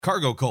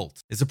Cargo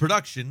Cult is a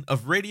production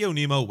of Radio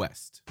Nemo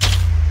West.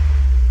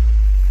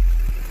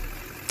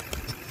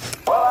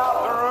 Well,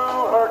 out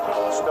through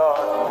hurricane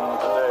starting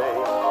today.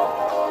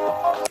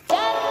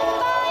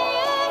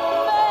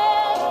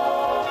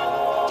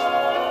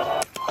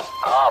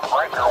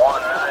 Breaker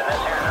 1,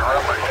 this here's a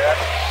rubber jet.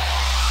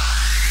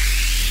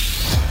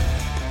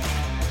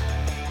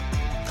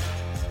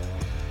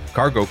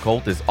 Cargo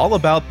Cult is all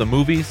about the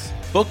movies,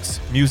 books,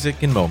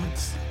 music, and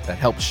moments that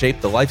help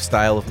shape the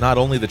lifestyle of not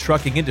only the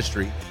trucking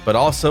industry, but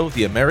also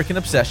the American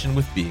obsession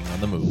with being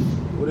on the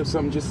move. What if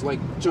something just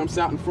jumps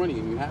out in front of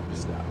you and you have to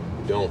stop?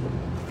 Don't.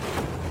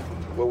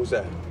 What was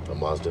that? A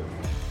Mazda.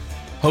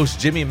 Hosts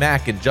Jimmy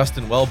Mack and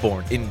Justin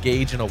Wellborn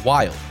engage in a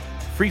wild,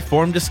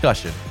 free-form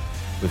discussion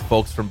with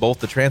folks from both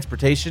the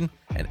transportation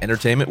and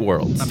entertainment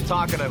worlds. I'm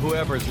talking to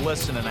whoever's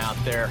listening out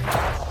there.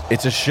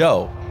 It's a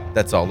show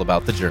that's all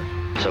about the journey.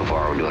 So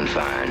far, we're doing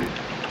fine.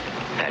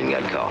 Hadn't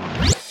got a call.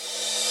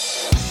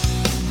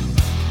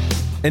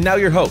 And now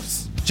your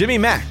hosts, Jimmy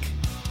Mack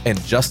and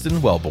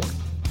Justin Wellborn.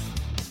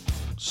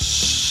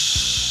 Suspiria,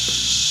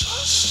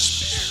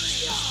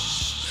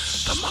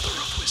 the mother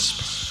of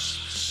whispers.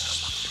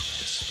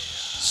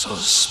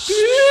 Suspiria.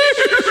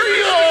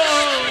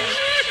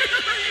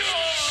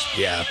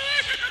 Yeah.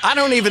 I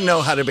don't even know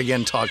how to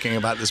begin talking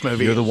about this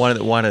movie. You're the one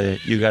that wanted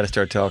it. You got to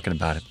start talking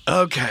about it.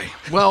 Okay.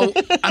 Well,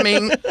 I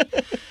mean,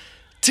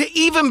 to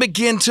even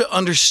begin to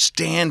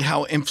understand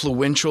how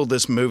influential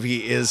this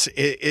movie is,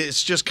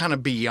 it's just kind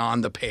of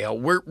beyond the pale.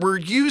 We're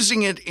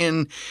using it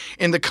in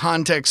the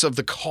context of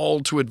the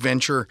call to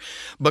adventure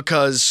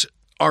because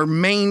our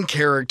main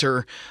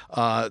character,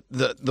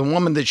 the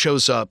woman that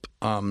shows up,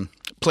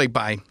 played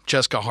by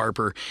Jessica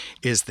Harper,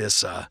 is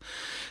this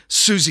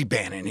Susie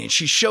Bannon, and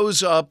she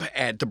shows up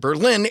at the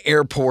Berlin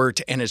airport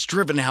and is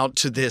driven out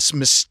to this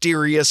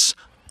mysterious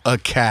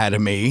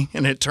academy,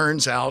 and it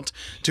turns out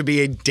to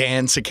be a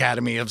dance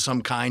academy of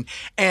some kind.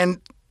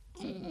 And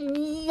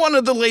one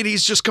of the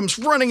ladies just comes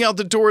running out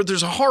the door.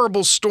 There's a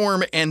horrible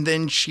storm, and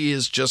then she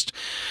is just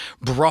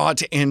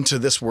brought into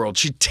this world.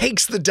 She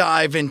takes the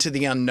dive into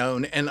the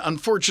unknown, and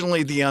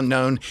unfortunately, the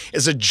unknown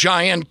is a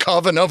giant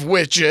coven of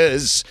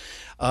witches.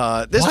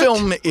 This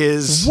film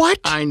is,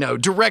 I know,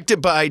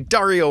 directed by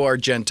Dario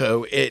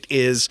Argento. It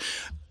is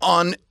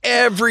on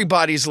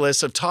everybody's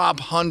list of top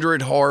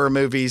 100 horror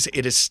movies.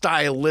 It is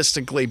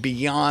stylistically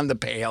beyond the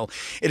pale.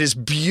 It is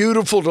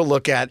beautiful to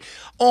look at,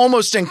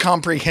 almost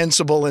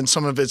incomprehensible in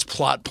some of its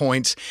plot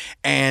points,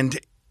 and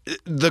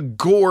the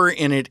gore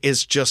in it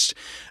is just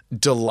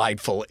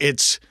delightful.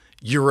 It's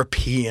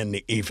European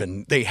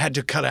even. They had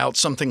to cut out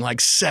something like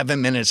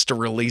 7 minutes to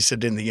release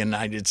it in the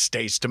United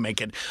States to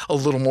make it a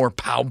little more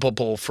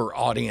palpable for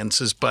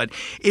audiences. But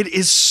it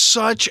is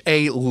such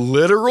a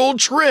literal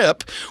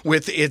trip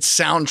with its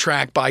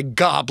soundtrack by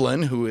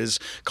Goblin, who is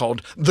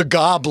called The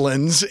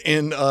Goblins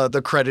in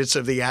the credits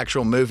of the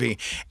actual movie.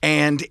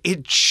 And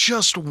it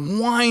just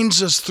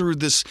winds us through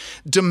this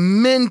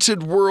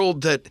demented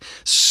world that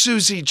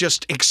Susie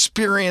just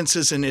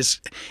experiences and is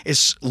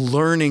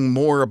learning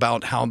more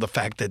about how the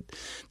fact that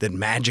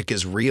magic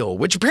is real,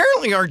 which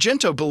apparently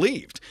Argento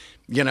believed,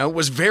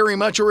 was very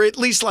much, or at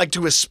least like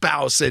to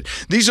espouse it.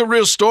 These are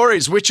real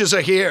stories. Witches are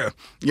here,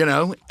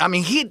 I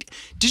mean,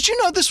 did you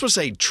know this was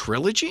a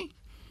trilogy?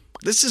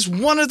 This is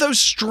one of those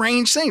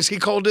strange things. He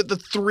called it the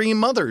Three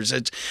Mothers.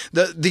 It's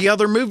the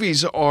other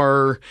movies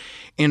are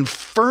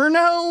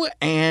Inferno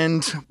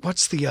and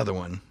what's the other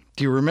one?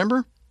 Do you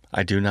remember?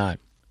 I do not.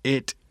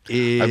 It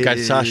is... I've got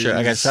Sasha. I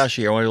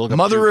want to look up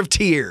Mother of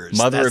Tears.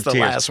 That's the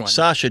last one.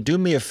 Sasha, do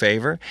me a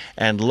favor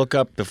and look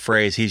up the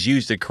phrase. He's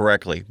used it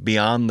correctly,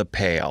 beyond the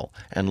pale,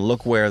 and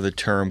look where the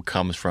term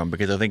comes from,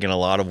 because I think in a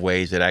lot of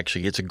ways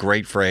it's a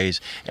great phrase.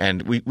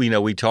 And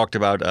we talked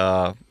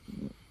about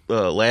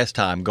last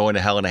time, going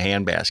to hell in a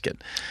handbasket.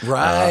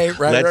 Right.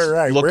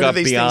 Look Where up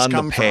do these beyond things the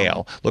come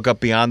pale. from? Look up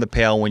beyond the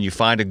pale. When you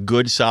find a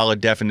good,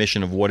 solid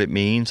definition of what it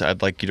means,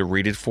 I'd like you to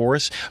read it for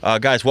us.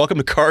 Guys, welcome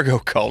to Cargo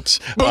Cults.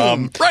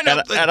 Boom!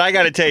 And I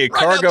got to tell you,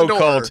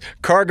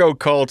 Cargo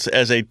Cults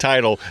as a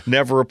title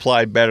never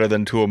applied better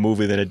than to a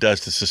movie than it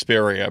does to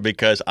Suspiria,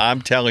 because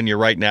I'm telling you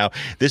right now,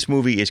 this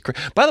movie is...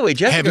 By the way,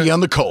 Jessica... Heavy on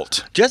the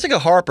cult. Jessica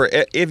Harper,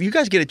 if you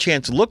guys get a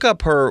chance, look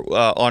up her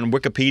on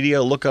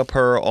Wikipedia, look up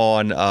her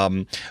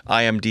on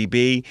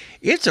IMDb.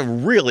 It's a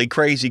really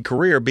crazy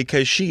career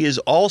because she is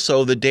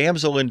also the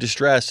damsel in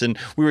distress. And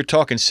we were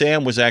talking,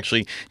 Sam was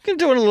actually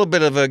doing a little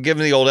bit of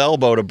giving the old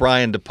elbow to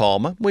Brian De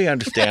Palma. We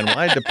understand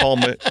why. De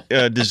Palma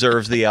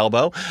deserves the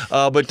elbow.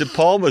 But De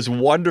Palma's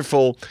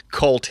wonderful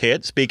cult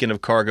hit, speaking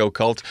of Cargo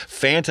Cults,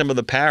 Phantom of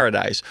the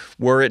Paradise.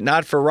 Were it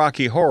not for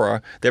Rocky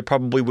Horror, there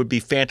probably would be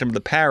Phantom of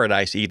the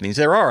Paradise evenings.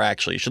 There are,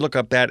 actually. You should look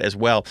up that as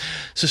well.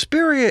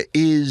 Suspiria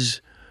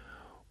is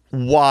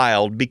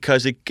wild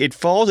because it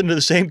falls into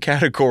the same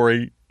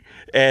category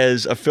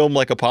as a film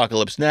like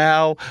Apocalypse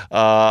Now,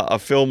 a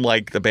film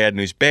like The Bad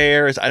News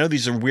Bears. I know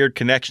these are weird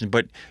connections,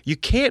 but you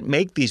can't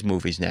make these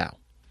movies now.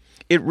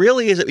 It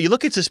really is. You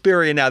look at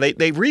Suspiria now.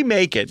 They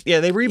remake it. Yeah,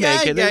 they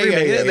remake it.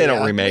 They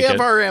don't remake it. We have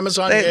our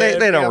Amazon.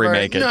 They don't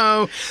remake it.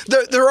 No,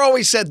 they're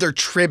always said they're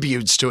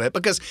tributes to it,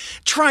 because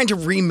trying to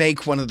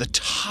remake one of the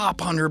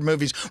top 100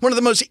 movies, one of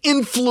the most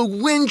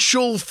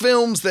influential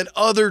films that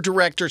other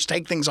directors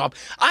take things off.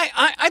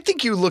 I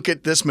think you look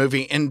at this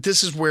movie, and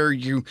this is where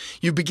you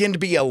begin to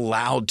be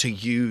allowed to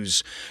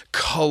use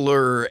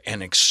color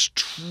and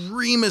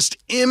extremist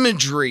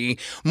imagery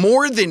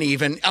more than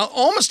even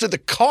almost at the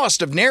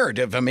cost of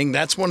narrative. I mean,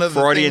 that's one of the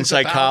Freudian things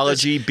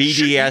psychology,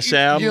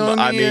 BDSM.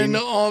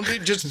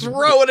 Jungian, just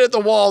throw it at the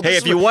wall. Hey,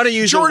 if you want to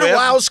use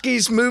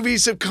Jodorowsky's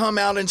movies have come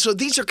out, and so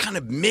these are kind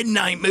of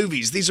midnight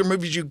movies. These are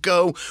movies you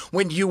go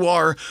when you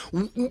are,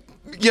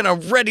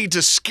 ready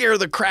to scare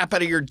the crap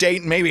out of your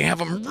date and maybe have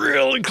them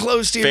really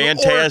close to you.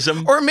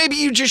 Phantasm. Or maybe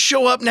you just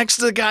show up next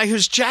to the guy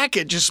whose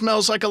jacket just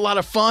smells like a lot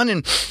of fun.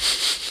 And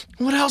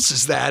what else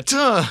is that?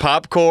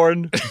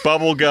 Popcorn,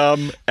 bubble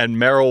gum, and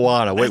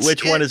marijuana. Wait,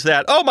 which one is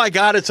that? Oh my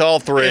God, it's all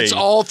three. It's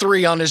all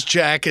three on his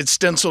jacket,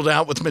 stenciled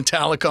out with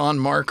Metallica on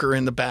marker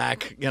in the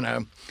back.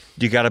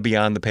 You got to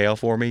beyond the pale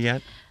for me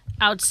yet?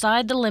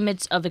 Outside the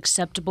limits of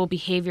acceptable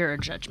behavior or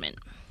judgment.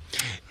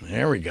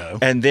 There we go.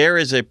 And there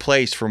is a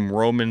place from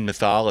Roman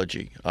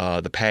mythology,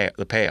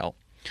 the pale,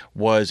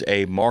 was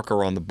a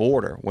marker on the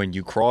border when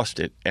you crossed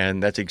it,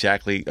 and that's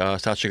exactly,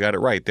 Sasha got it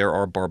right. There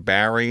are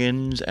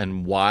barbarians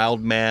and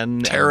wild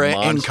men.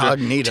 Terra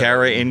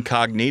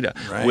incognita,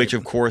 right. Which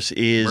of course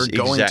is we're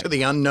going to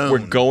the unknown. We're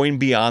going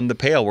beyond the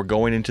pale. We're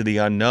going into the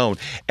unknown.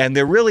 And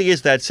there really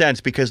is that sense,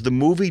 because the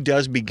movie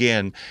does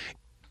begin.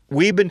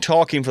 We've been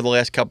talking for the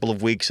last couple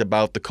of weeks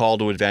about the call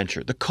to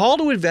adventure. The call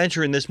to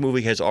adventure in this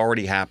movie has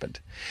already happened,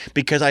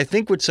 because I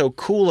think what's so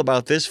cool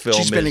about this film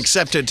She's been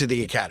accepted to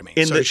the Academy.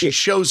 She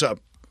shows up.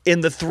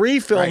 In the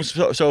three films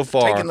so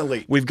far, taking the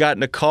lead. We've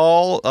gotten a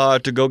call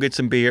to go get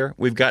some beer.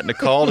 We've gotten a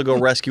call to go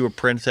rescue a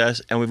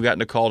princess, and we've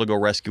gotten a call to go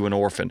rescue an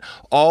orphan.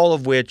 All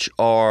of which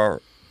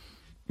are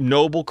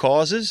noble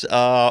causes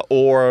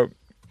or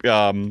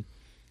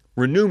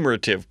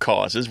remunerative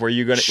causes, where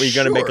you're going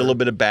to make a little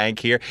bit of bank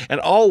here, and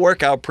all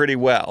work out pretty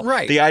well.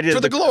 Right. The idea for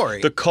that the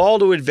glory. The call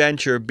to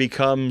adventure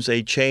becomes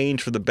a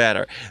change for the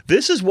better.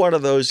 This is one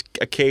of those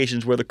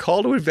occasions where the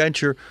call to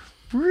adventure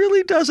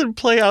really doesn't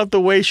play out the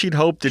way she'd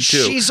hoped it to.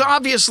 She's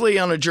obviously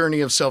on a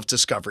journey of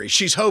self-discovery.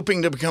 She's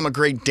hoping to become a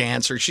great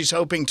dancer. She's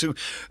hoping to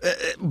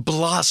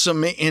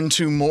blossom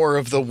into more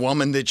of the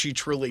woman that she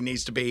truly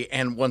needs to be,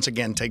 and once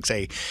again takes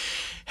a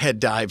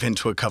head dive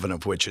into a coven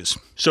of witches.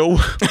 So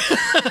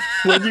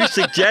when you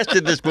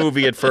suggested this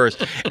movie at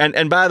first,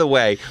 and by the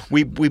way,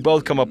 we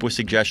both come up with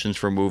suggestions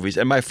for movies,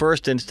 and my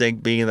first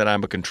instinct, being that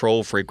I'm a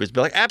control freak, was to be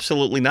like,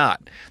 absolutely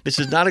not. This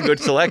is not a good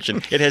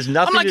selection. It has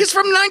nothing. I'm like, it's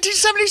from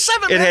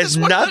 1977. It has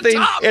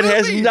nothing. It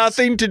has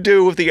nothing to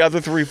do with the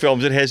other three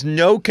films. It has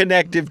no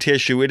connective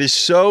tissue. It is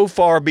so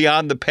far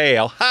beyond the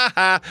pale,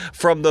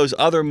 from those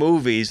other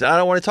movies. I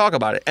don't want to talk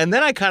about it. And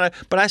then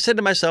but I said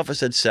to myself,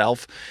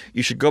 Self,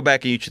 you should go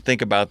back and you should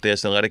think about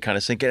this and let it kind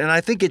of sink in. And I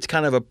think it's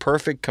kind of a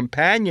perfect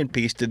companion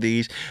piece to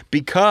these,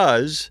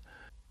 because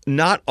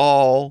not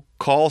all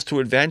calls to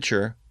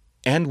adventure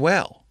end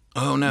well.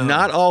 Oh, no.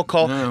 Not all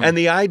calls. No. And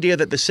the idea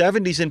that the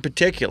 70s in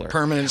particular.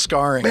 Permanent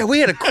scarring. Man, we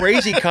had a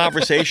crazy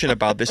conversation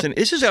about this. And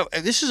this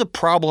is a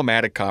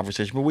problematic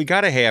conversation, but we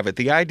got to have it.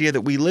 The idea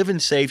that we live in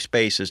safe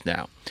spaces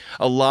now.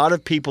 A lot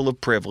of people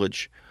of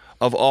privilege,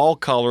 of all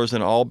colors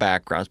and all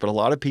backgrounds, but a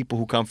lot of people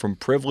who come from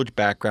privileged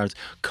backgrounds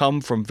come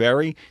from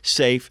very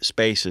safe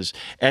spaces.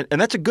 And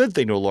that's a good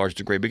thing to a large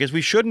degree, because we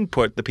shouldn't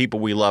put the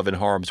people we love in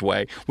harm's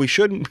way. We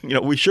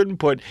shouldn't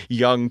put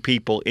young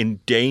people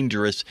in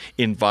dangerous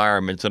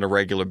environments on a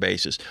regular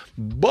basis.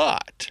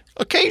 But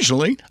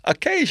occasionally.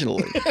 That's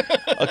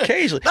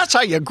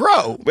how you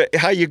grow.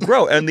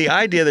 And the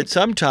idea that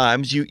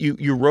sometimes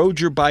you rode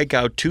your bike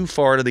out too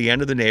far to the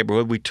end of the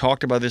neighborhood. We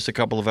talked about this a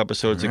couple of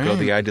episodes ago.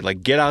 The idea,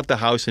 like, get out the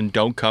house and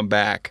don't come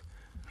back.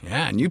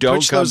 Yeah, and you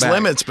push those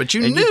limits, but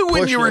you knew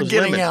when you were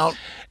getting out.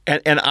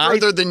 And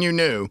further than you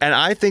knew. And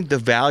I think the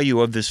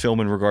value of this film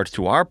in regards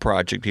to our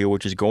project here,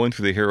 which is going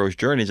through the hero's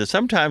journey, is that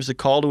sometimes the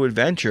call to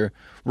adventure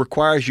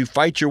requires you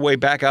fight your way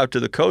back out to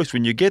the coast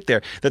when you get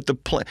there.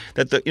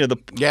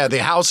 The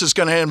house is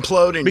going to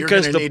implode, and you're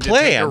going to need to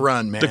take a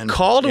run, man. The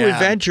call to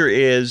adventure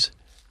is,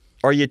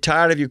 are you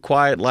tired of your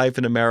quiet life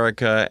in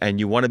America and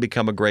you want to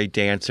become a great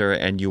dancer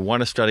and you want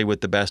to study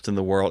with the best in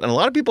the world? And a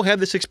lot of people have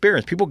this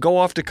experience. People go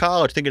off to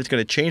college thinking it's going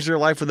to change their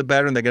life for the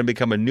better, and they're going to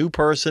become a new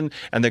person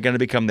and they're going to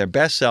become their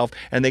best self.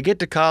 And they get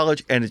to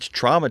college and it's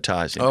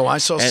traumatizing. Oh, I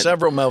saw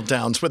several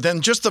meltdowns within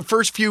just the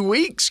first few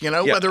weeks,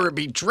 whether it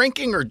be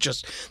drinking or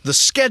just the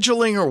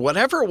scheduling or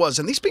whatever it was.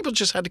 And these people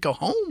just had to go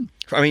home.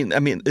 I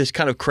mean, this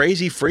kind of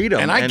crazy freedom.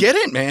 And I get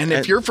it, man.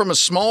 If you're from a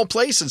small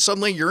place and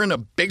suddenly you're in a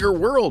bigger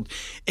world,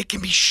 it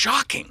can be shocking.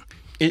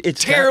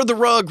 Tear the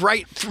rug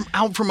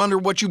out from under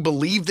what you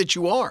believe that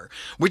you are,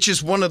 which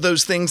is one of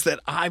those things that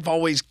I've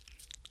always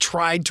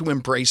tried to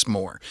embrace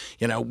more.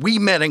 You know, we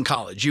met in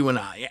college, you and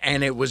I,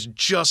 and it was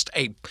just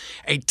a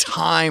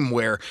time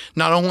where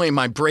not only am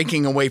I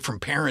breaking away from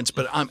parents,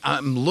 but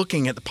I'm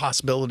looking at the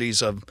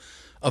possibilities of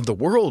the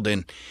world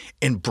in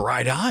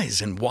bright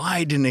eyes and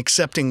wide and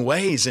accepting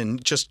ways,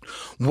 and just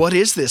what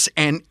is this?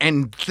 And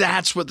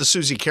that's what the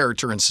Susie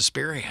character in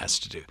Suspiria has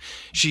to do.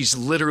 She's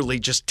literally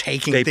just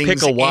taking things. They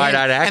pick a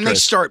wide-eyed actress. And they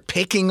start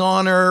picking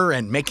on her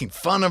and making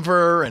fun of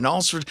her and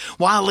all sorts,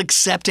 while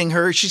accepting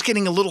her. She's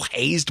getting a little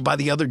hazed by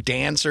the other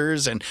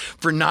dancers and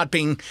for not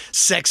being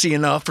sexy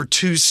enough or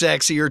too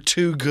sexy or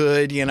too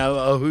good. You know,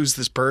 oh, who's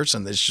this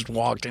person that's just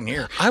walked in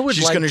here?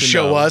 She's going to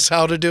show us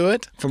how to do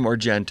it? From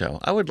Argento,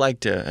 I would like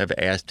to have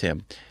asked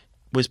him,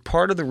 was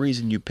part of the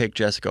reason you picked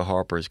Jessica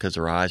Harper is because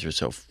her eyes are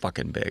so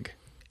fucking big?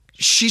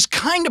 She's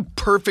kind of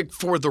perfect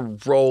for the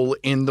role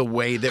in the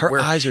way that her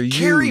eyes are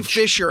Carrie huge.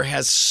 Fisher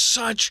has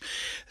such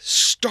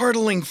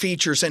startling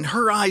features, and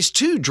her eyes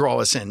too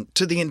draw us in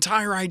to the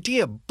entire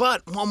idea,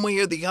 but one way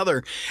or the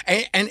other.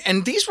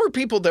 And these were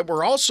people that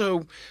were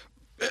also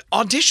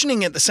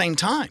auditioning at the same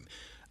time.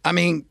 I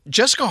mean,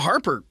 Jessica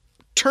Harper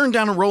turned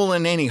down a role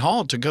in Annie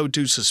Hall to go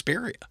do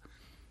Suspiria.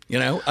 You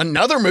know,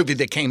 another movie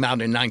that came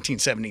out in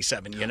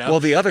 1977, you know.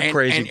 Well, the other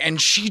crazy... And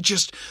she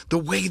just, the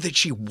way that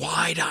she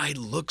wide-eyed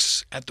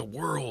looks at the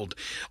world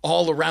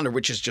all around her,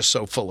 which is just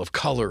so full of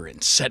color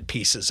and set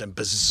pieces and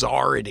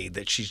bizarrity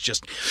that she's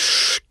just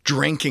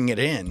drinking it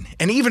in.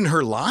 And even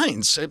her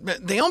lines,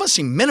 they almost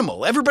seem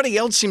minimal. Everybody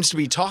else seems to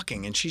be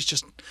talking, and she's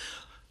just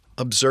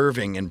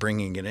observing and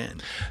bringing it in.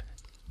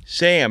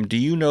 Sam, do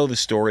you know the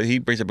story? He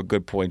brings up a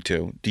good point,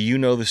 too. Do you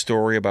know the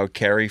story about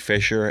Carrie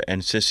Fisher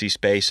and Sissy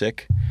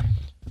Spacek?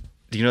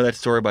 Do you know that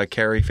story about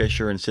Carrie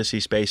Fisher and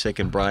Sissy Spacek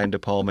and Brian De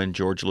Palma and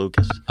George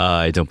Lucas?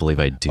 I don't believe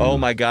I do. Oh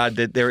my God!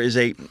 That there is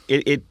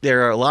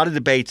there are a lot of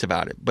debates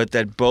about it, but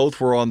that both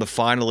were on the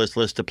finalist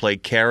list to play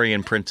Carrie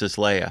and Princess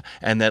Leia,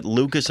 and that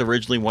Lucas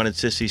originally wanted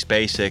Sissy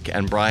Spacek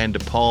and Brian De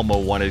Palma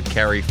wanted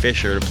Carrie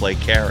Fisher to play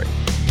Carrie,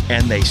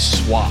 and they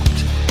swapped.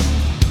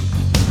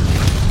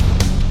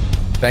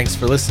 Thanks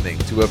for listening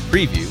to a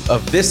preview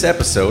of this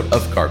episode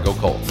of Cargo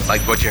Cult.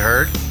 Like what you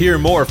heard? Hear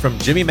more from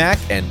Jimmy Mack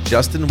and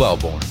Justin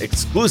Wellborn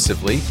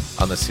exclusively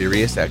on the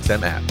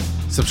SiriusXM app.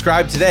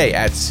 Subscribe today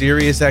at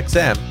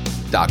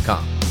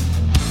SiriusXM.com.